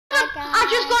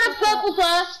just got a purple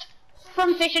burst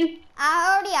from fishing.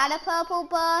 I already had a purple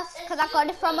burst because I got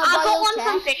it from a I got royal one chest.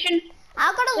 from fishing.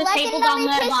 I got a There's people legendary down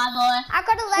there, pistol. by the way. I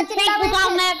got a There's legendary people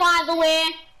down there, by the way.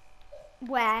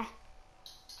 Where?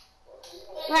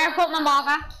 Where I put my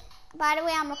marker. By the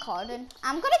way, I'm recording.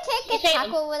 I'm gonna take a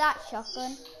tackle with that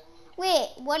shotgun. Wait,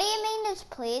 what do you mean there's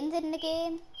planes in the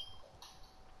game?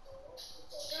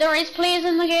 There is planes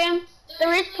in the game.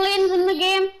 There is planes in the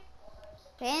game.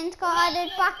 Planes got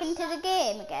added back into the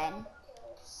game again.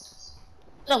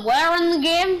 There were in the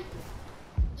game.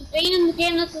 They've been in the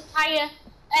game this entire,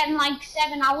 like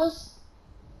 7 hours.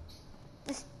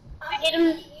 I hit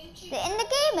them. They're in the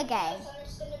game again?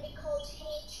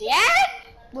 Yeah?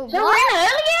 Wait, They were what? in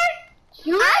earlier.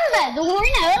 You remember? They were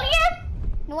in earlier.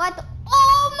 No,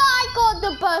 oh my god,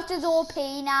 the burst is OP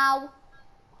now.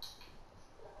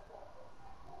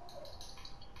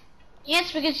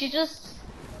 Yes, because you just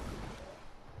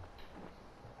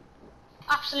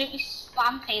absolutely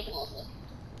spam people with it.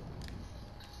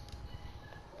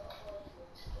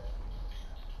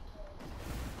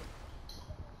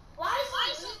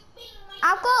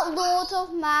 I've got loads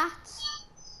of mats.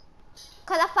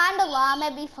 Because I found a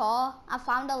llama before. I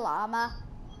found a llama.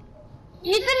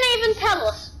 You didn't even tell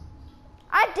us.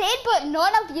 I did, but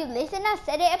none of you listen. I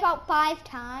said it about 5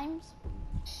 times.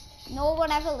 No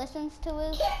one ever listens to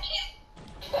us.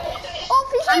 Oh,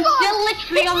 fishing rod! I'm still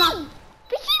literally on my...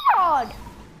 Fishing rod!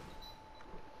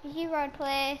 Fishing rod,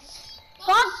 please.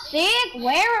 God's sake,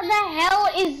 where the hell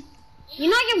is... You're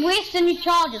not even wasting your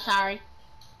charges, Harry.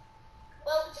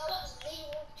 Well, it's got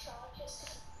 0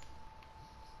 charges.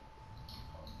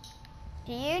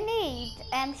 Do you need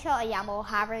shotty ammo,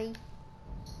 Harry?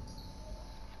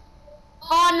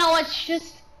 Oh no, it's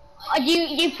just...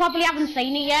 You probably haven't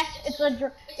seen it yet. It's like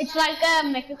a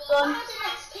mythic gun.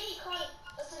 That's an XP coin.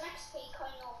 That's an XP coin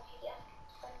over here.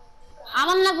 I'm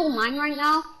on level 9 right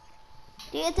now.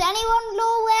 Does anyone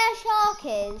know where Shark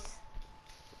is?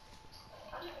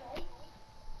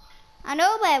 I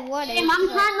know where one is. I'm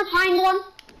trying to find one.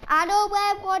 I know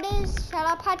where one is. Shall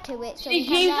I pad to it? So There's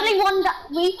usually one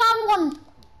we found one.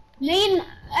 Me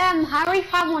and Harry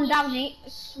found one down here.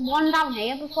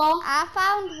 Before. I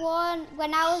found one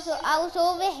when I was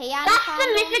over here. And That's I the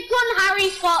found mythic one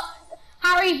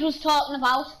Harry's was talking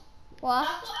about. What?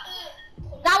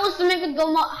 That was the mythic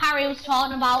gun what Harry was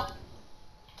talking about.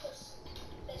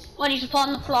 When he's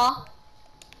upon the floor.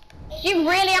 Did you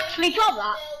really actually drop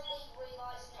that?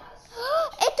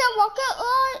 It's a rocket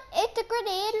launch. It's a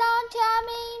grenade launcher, I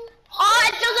mean. Oh,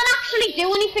 it doesn't actually do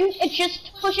anything. It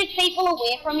just pushes people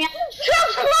away from you.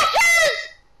 Trust crashes!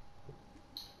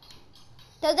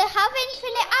 Does it have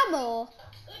infinite ammo?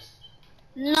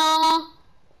 No.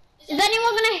 Is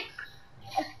anyone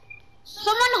gonna...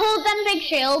 Someone hold them big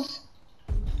shields.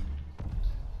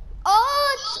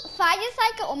 Oh, it fires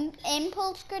like an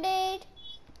impulse grenade.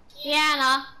 Yeah,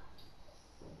 no.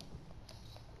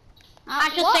 I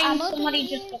just what think ammo do somebody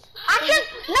you just... use? I'm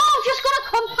just got a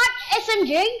compact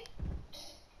SMG.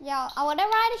 Yeah, I want to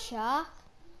ride a shark.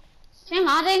 Same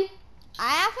adding. I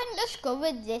haven't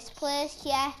discovered this place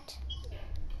yet.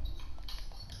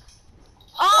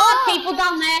 Oh, people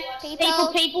down there.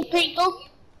 People.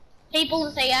 People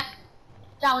is here.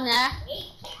 Down there.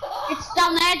 It's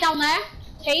down there.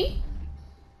 Team.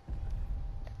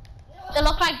 They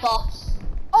look like bots.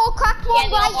 Oh, cracked one,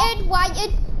 Yeah,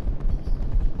 whited.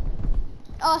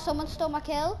 Oh, someone stole my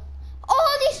kill.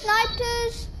 Oh, these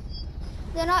snipers.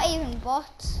 They're not even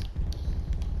bots.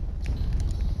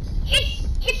 It's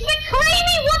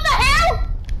McCreamy, what the hell?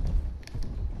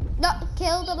 No,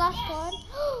 killed the last one.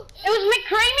 It was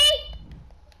McCreamy?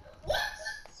 What?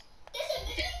 There's a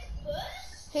mythic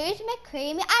burst? Who's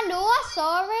McCreamy? I know, I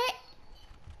saw it.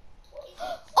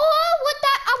 Oh, what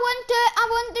that? I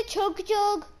want the chug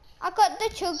jug. I got the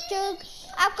chug jug.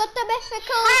 I've got the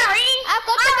mythical. Harry, I've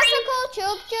got the mythical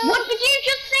chug jug. what did you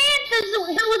just say?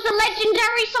 There was a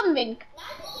legendary something.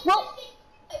 Well,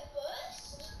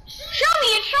 show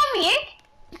me it.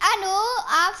 I know.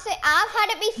 I've had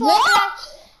it before. What?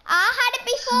 I had it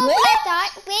before. What? But I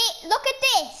died. Wait, look at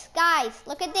this, guys.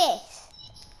 Look at this.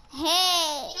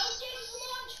 Hey,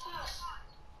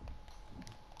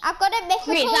 I've got a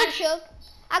mythical chug.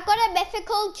 I've got a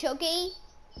mythical chuggy.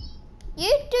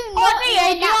 You do not. Oh,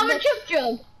 do you have a chug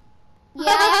jug?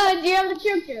 Yeah. Do you have a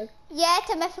chug jug? Yeah, it's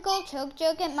a mythical chug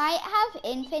jug. It might have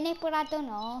infinite, but I don't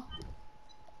know.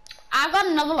 I've got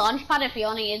another launch pad if you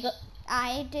want to use it.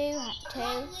 I do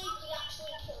too.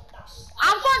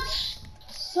 I've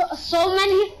got so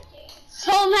many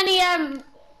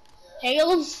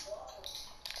tails.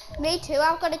 Me too.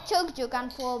 I've got a chug jug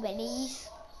and 4 minis.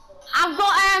 I've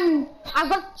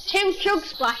got 2 chug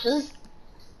splashes.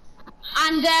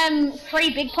 And 3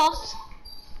 big pots.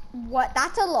 What?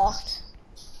 That's a lot.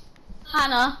 I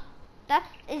know.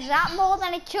 Is that more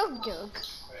than a chug jug?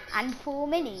 And 4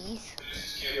 minis.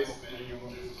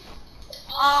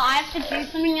 Oh, I have to do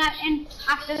something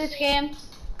after this game.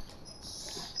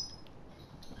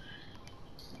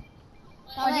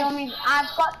 What do you want me?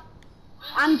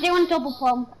 I'm doing double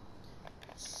pump.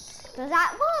 Does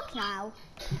that work now?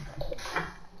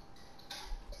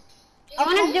 I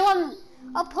want to do them.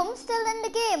 Are pumps still in the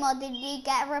game, or did you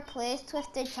get replaced with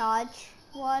the charge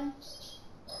one?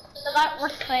 They got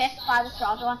replaced by the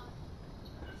charge one.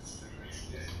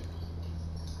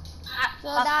 So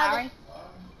That's that- Harry.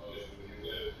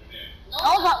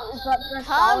 Oh, that's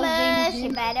Thomas,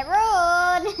 you better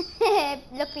run!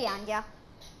 Look behind you.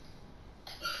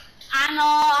 I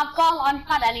know, I've got a launch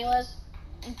pad anyways.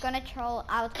 I was gonna troll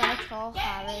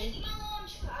Harry.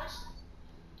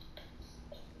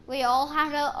 We all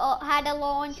had a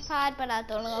launch pad, but I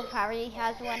don't know if Harry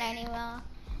has one anymore.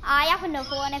 I have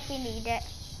another one if we need it.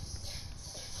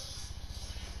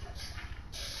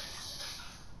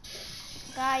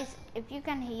 Guys, if you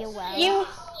can hear well.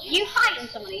 You fighting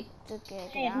somebody? It's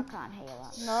okay, I can't hear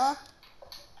that. No.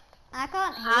 I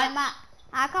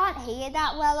can't hear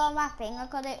that well on my finger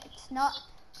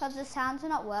because the sounds are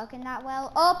not working that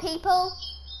well. Oh, people!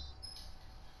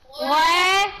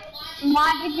 Where?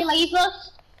 Why did you leave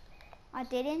us? I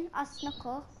didn't. I snuck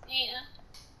up. Yeah.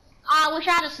 I wish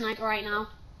I had a sniper right now.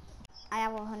 I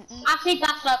have a hunting. I think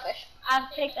that's rubbish.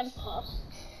 I've take them first.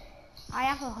 I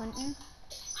have a hunting.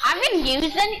 I've been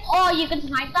using. Oh, you can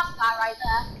snipe that guy right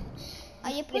there. Are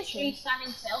you Literally pushing?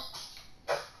 standing still.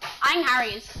 I think Harry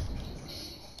is.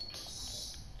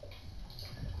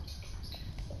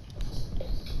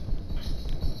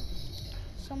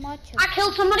 So much. I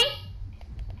killed somebody.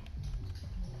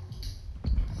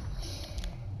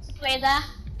 Play there.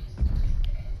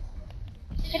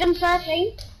 Hit him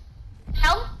 13.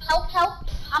 Help, help, help.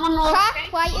 I'm on low.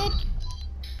 Crack, whited.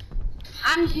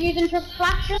 I'm using triple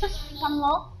flashes. I'm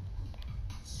low.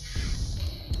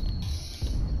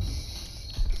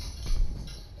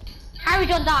 Harry,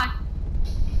 don't die.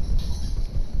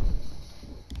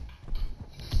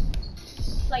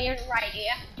 Player right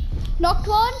here. Knocked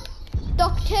one.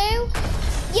 Knocked 2. Yeah!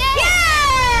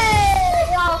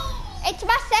 Yay! Wow. It's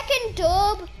my second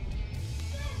dub.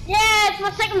 Yeah, it's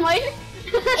my second one.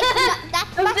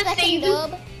 That's Of my the second season.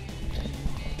 dub.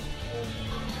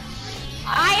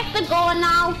 I have to go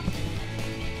now.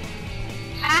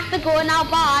 I have to go now.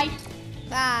 Bye.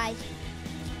 Bye.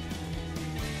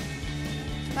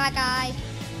 Bye, guys.